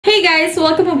guys!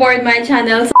 Welcome aboard my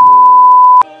channel.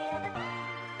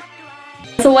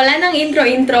 So wala nang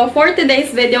intro. For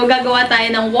today's video, gagawa tayo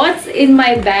ng what's in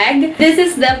my bag. This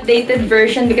is the updated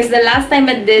version because the last time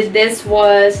I did this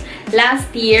was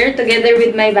last year together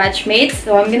with my batchmates.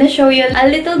 So I'm gonna show you a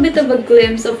little bit of a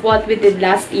glimpse of what we did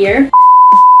last year.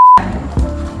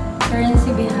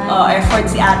 Currency behind. Oh,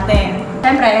 effort si ate.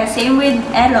 Siyempre, same with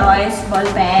Eloy's, ball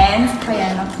pens.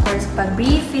 Kaya, of course,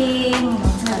 pag-briefing.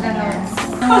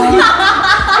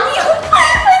 Ano yung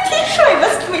may tissue?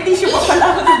 Basta may tissue pa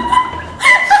pala.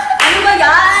 Ano ba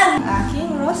yan? Aking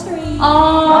rosary.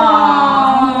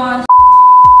 Oh.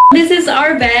 This is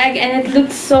our bag and it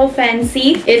looks so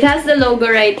fancy. It has the logo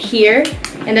right here.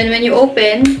 And then when you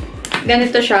open,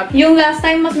 ganito siya. Yung last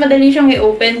time, mas madali siyang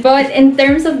i-open. But in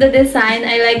terms of the design,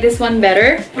 I like this one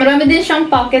better. Marami din siyang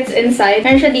pockets inside.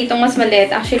 Meron siya dito mas maliit.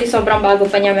 Actually, sobrang bago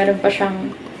pa niya. Meron pa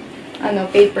siyang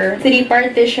paper. 3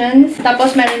 partitions.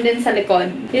 Tapos meron din sa likod.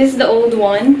 This is the old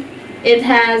one. It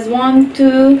has 1,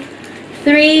 2,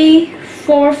 3,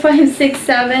 4, 5, 6,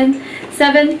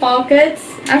 7 pockets.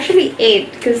 Actually,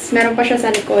 8 because meron pa siya sa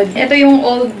likod. Ito yung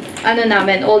old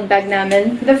old bag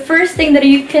namin. The first thing that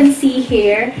you can see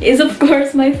here is of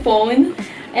course my phone.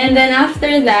 And then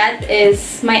after that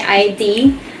is my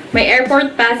ID. My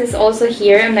airport pass is also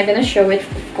here. I'm not gonna show it,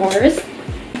 of course.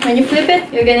 When you flip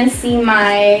it, you're gonna see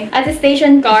my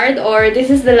attestation card, or this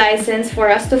is the license for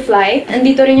us to fly.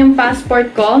 Andito rin yung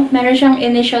passport ko. Meron siyang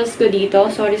initials ko dito.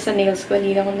 Sorry sa nails ko.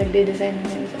 Hindi ako nagde-design ng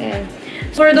nails. Ayan.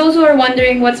 So for those who are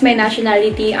wondering what's my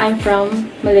nationality, I'm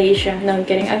from Malaysia. No, I'm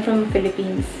kidding. I'm from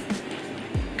Philippines.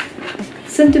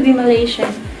 Soon to be Malaysian.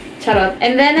 Charot.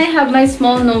 And then I have my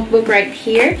small notebook right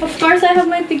here. Of course, I have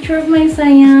my picture of my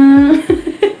sayang.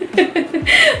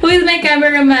 Who is my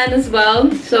cameraman as well.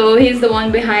 So he's the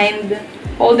one behind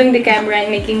holding the camera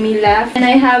and making me laugh. And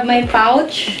I have my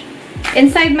pouch.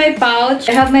 Inside my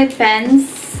pouch, I have my pens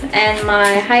and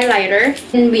my highlighter.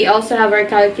 And we also have our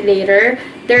calculator.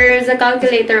 There is a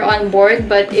calculator on board,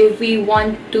 but if we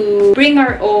want to bring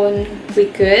our own,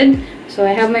 we could. So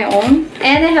I have my own.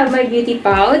 And I have my beauty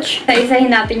pouch.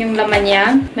 Isa-isahin natin yung laman niya.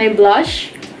 My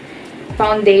blush,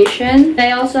 foundation.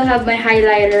 I also have my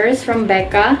highlighters from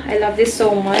Becca. I love this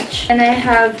so much. And I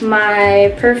have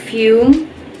my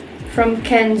perfume from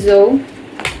Kenzo.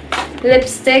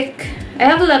 Lipstick. I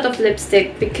have a lot of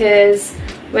lipstick because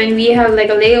when we have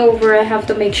like a layover, I have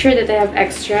to make sure that I have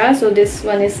extra. So this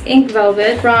one is Ink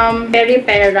Velvet from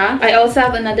Peripera. I also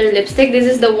have another lipstick. This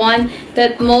is the one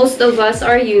that most of us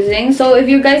are using. So if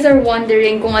you guys are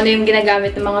wondering kung ano yung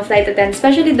ginagamit ng mga flight attendants,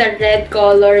 especially the red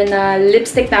color na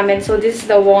lipstick namin. So this is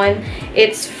the one.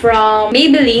 It's from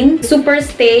Maybelline. Super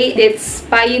Stay. It's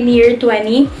Pioneer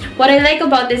 20. What I like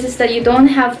about this is that you don't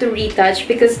have to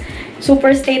retouch because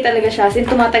super stay talaga siya. Sin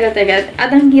tumatagal-tagal.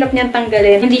 At ang hirap niyang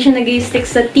tanggalin. Hindi siya nag-stick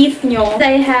sa teeth nyo.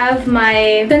 I have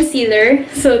my concealer.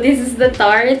 So this is the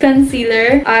Tarte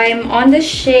concealer. I'm on the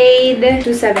shade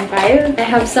 275. I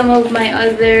have some of my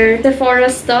other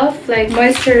Sephora stuff like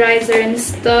moisturizer and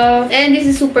stuff. And this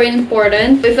is super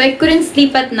important. If I couldn't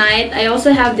sleep at night, I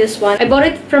also have this one. I bought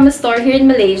it from a store here in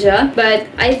Malaysia. But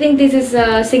I think this is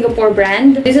a Singapore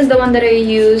brand. This is the one that I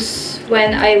use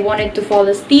when I wanted to fall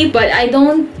asleep. But I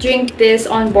don't drink this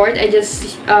on board. I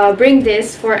just bring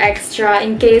this for extra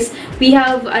in case we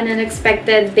have an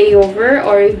unexpected day over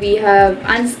or we have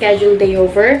unscheduled day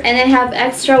over. And I have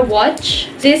extra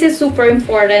watch. This is super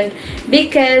important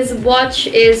because watch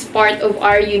is part of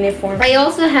our uniform. I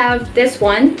also have this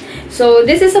one. So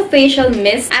this is a facial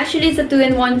mist. Actually, it's a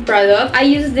 2-in-1 product. I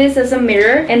use this as a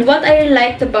mirror, and what I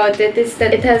liked about it is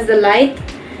that it has the light,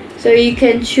 so you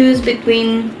can choose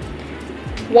between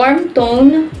warm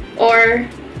tone or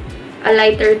a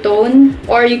lighter tone,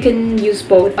 or you can use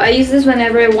both. I use this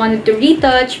whenever I wanted to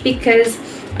retouch because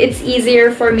it's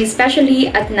easier for me, especially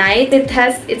at night. It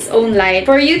has its own light.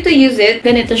 For you to use it,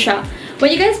 ganito siya. When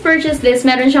you guys purchase this,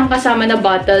 meron siyang kasama na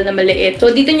bottle na maliit.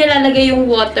 So dito niya lalagay yung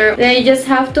water. Then you just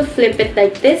have to flip it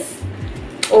like this.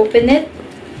 Open it.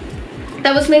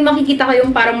 Tapos may makikita kayong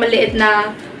parang maliit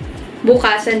na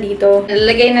bukasan dito.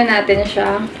 Lalagay na natin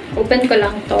siya. Open ko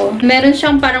lang to. Meron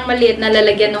siyang parang maliit na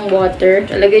lalagyan ng water.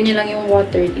 Lalagay niyo lang yung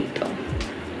water dito.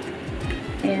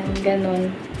 Ayan, ganun.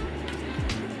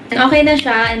 And okay na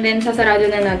siya, and then sasarado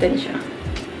na natin siya.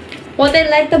 What I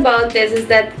liked about this is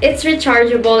that it's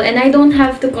rechargeable and I don't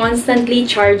have to constantly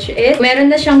charge it. Meron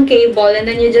na siyang cable and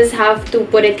then you just have to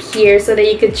put it here so that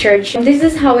you could charge. And this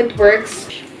is how it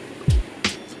works.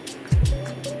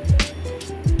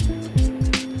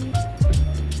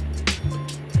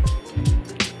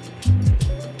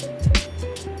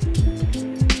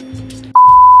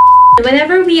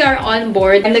 Whenever we are on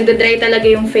board, nagda-dry talaga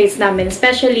yung face namin.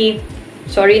 Especially,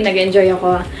 sorry, nag-enjoy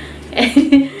ako.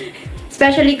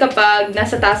 Especially kapag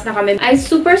nasa taas na kami. I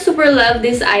super love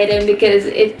this item because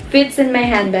it fits in my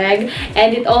handbag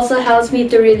and it also helps me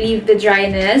to relieve the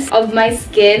dryness of my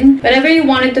skin. Whenever you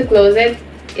wanted to close it,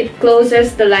 it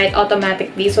closes the light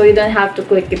automatically, so you don't have to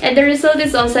click it. And the result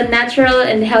is also natural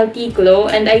and healthy glow,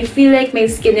 and I feel like my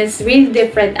skin is really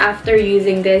different after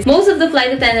using this. Most of the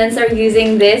flight attendants are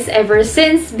using this ever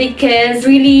since because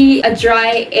really a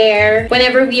dry air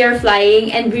whenever we are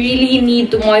flying, and we really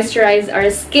need to moisturize our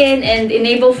skin, and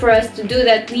enable for us to do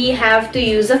that we have to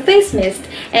use a face mist,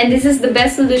 and this is the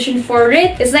best solution for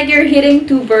it. It's like you're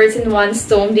hitting two birds in one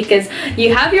stone because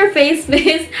you have your face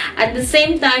mist, at the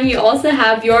same time you also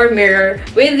have your mirror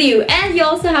with you, and you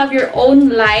also have your own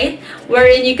light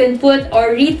wherein you can put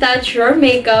or retouch your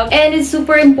makeup. And it's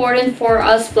super important for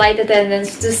us flight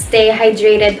attendants to stay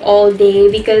hydrated all day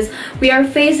because we are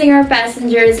facing our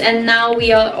passengers, and now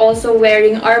we are also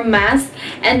wearing our mask,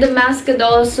 and the mask could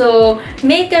also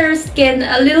make our skin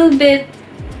a little bit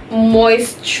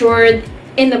moistured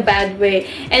in a bad way,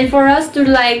 and for us to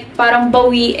like parang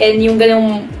bawiin yung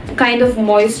ganong kind of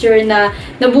moisture na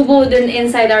nabubuo dun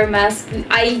inside our mask,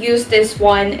 I use this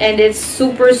one and it's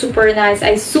super nice.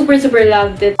 I super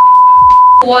loved it.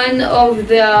 One of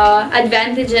the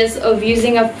advantages of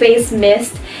using a face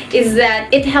mist is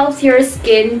that it helps your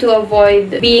skin to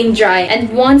avoid being dry, and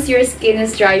once your skin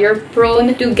is dry, you're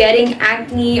prone to getting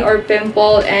acne or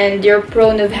pimple, and you're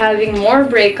prone of having more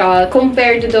breakout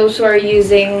compared to those who are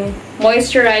using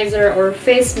moisturizer or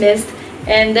face mist.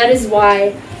 And that is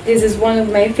why this is one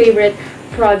of my favorite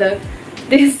products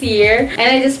this year, and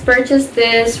I just purchased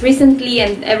this recently,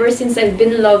 and ever since I've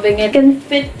been loving it. It can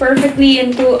fit perfectly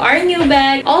into our new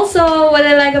bag. Also, what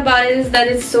I like about it is that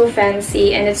it's so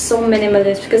fancy and it's so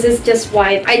minimalist because it's just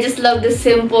white. I just love the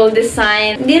simple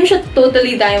design. Hindi naman siya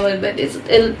totally diamond, but it's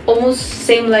almost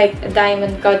same like a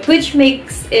diamond cut, which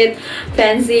makes it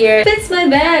fancier. Fits my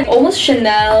bag, almost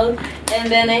Chanel. And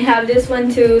then I have this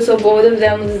one too, so both of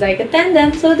them was like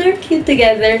attendant, so they're cute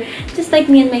together, just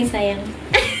like me and my sayang.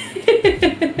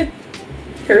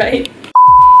 Right?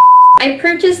 I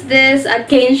purchased this at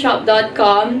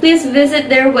caneshop.com. Please visit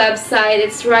their website.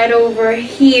 It's right over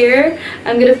here.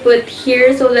 I'm gonna put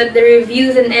here so that the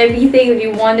reviews and everything, if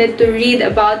you wanted to read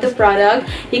about the product,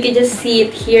 you can just see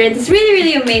it here. It's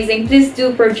really amazing. Please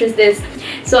do purchase this.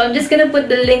 So I'm just gonna put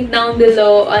the link down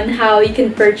below on how you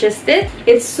can purchase it.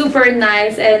 It's super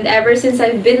nice, and ever since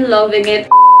I've been loving it.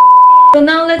 So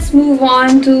now let's move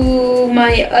on to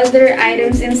my other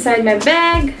items inside my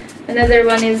bag. Another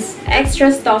one is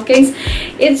extra stockings.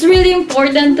 It's really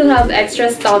important to have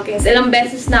extra stockings. Ilang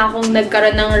beses na akong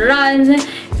nagkaroon ng run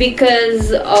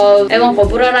because of, ewan ko,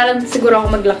 pura-raran siguro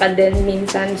ako maglakad din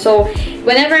minsan. So,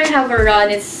 whenever I have a run,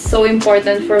 it's so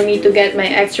important for me to get my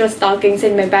extra stockings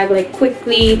in my bag like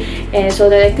quickly, and so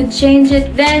that I could change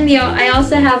it. Then, I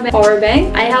also have my power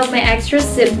bank. I have my extra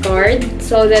SIM card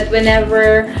so that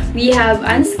whenever we have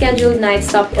unscheduled night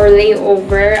stop or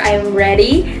layover, I'm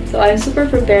ready. So, I'm super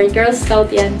prepared. Girl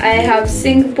Scout yan. I have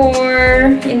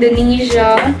Singapore,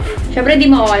 Indonesia, syempre di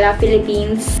mawala,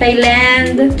 Philippines,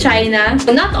 Thailand, China.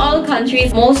 So, not all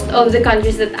countries, most of the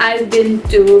countries that I've been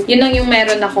to, yun lang yung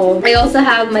meron ako. I also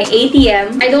have my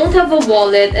ATM. I don't have a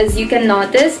wallet, as you can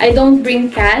notice. I don't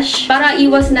bring cash. Para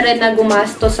iwas na rin na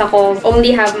gumastos ako.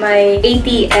 Only have my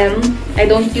ATM. I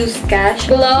don't use cash.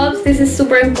 Gloves, this is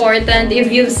super important.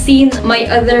 If you've seen my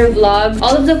other vlogs,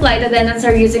 all of the flight attendants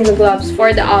are using the gloves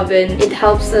for the oven. It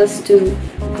helps us to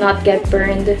not get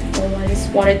burned. No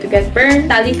one's wanted to get burned.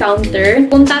 Tally counter.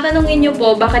 Kung tatanungin nyo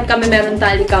po bakit kami meron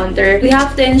tally counter, we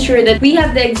have to ensure that we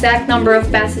have the exact number of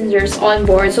passengers on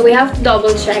board. So we have to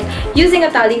double check using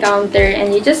a tally counter,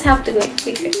 and you just have to like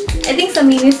click it. I think sa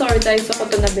mini store tayo sa ko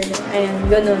ito nabili. Ayan,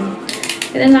 ganun.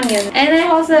 Ganun lang yun. And I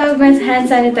also have my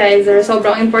hand sanitizer.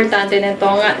 Sobrang importante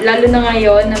nito. Lalo na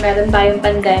ngayon na meron tayong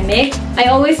pandemic. I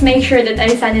always make sure that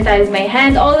I sanitize my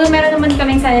hand. Although meron naman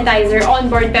kaming sanitizer on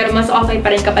board, pero mas okay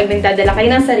pa rin kapag nagdadala kayo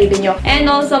ng sarili nyo.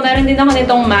 And also, meron din ako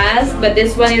nitong mask, but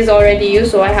this one is already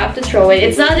used, so I have to throw it.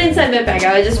 It's not inside my bag.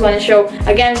 I just want to show.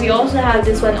 Again, we also have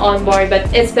this one on board, but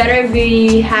it's better if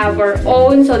we have our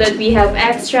own so that we have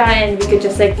extra and we could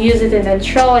just like use it and then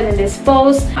throw it and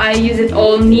dispose. I use it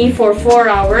only for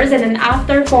 4 hours, and then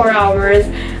after 4 hours,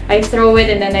 I throw it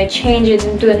and then I change it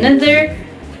into another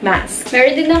mask.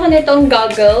 Meron din ako nitong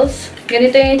goggles.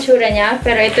 Ganito yung itsura niya,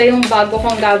 pero ito yung bago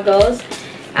kong goggles.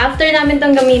 After namin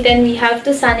tong gamitin, we have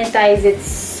to sanitize it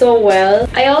so well.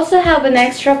 I also have an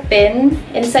extra pin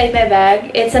inside my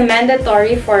bag. It's a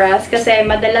mandatory for us kasi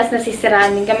madalas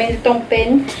nasisiraan din kami nitong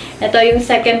pin. Ito yung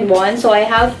second one, so I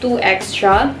have 2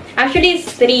 extra. Actually,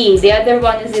 it's 3. The other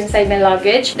one is inside my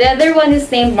luggage. The other one is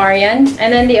named Marian,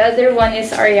 and then the other one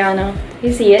is Ariana.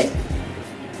 You see it?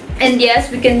 And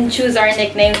yes, we can choose our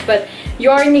nicknames, but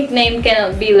your nickname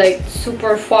cannot be like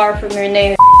super far from your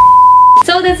name.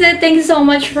 So that's it. Thank you so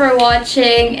much for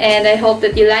watching, and I hope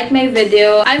that you like my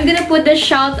video. I'm gonna put the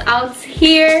shout outs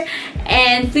here,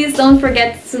 and please don't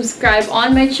forget to subscribe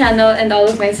on my channel and all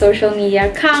of my social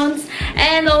media accounts.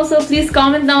 And also please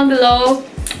comment down below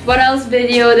what else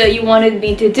video that you wanted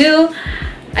me to do.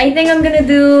 I think I'm gonna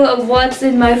do a what's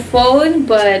in my phone,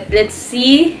 but let's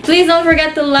see. Please don't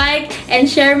forget to like and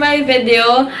share my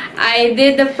video. I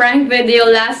did the prank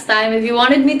video last time. If you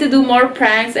wanted me to do more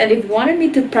pranks, and if you wanted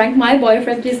me to prank my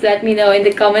boyfriend, please let me know in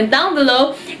the comment down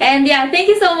below. And yeah, thank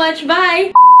you so much.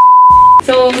 Bye!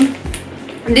 So,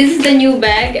 this is the new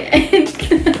bag.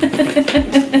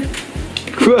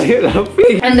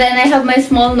 And then I have my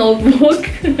small notebook.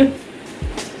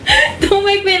 Don't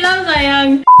make me laugh,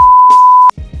 sayang.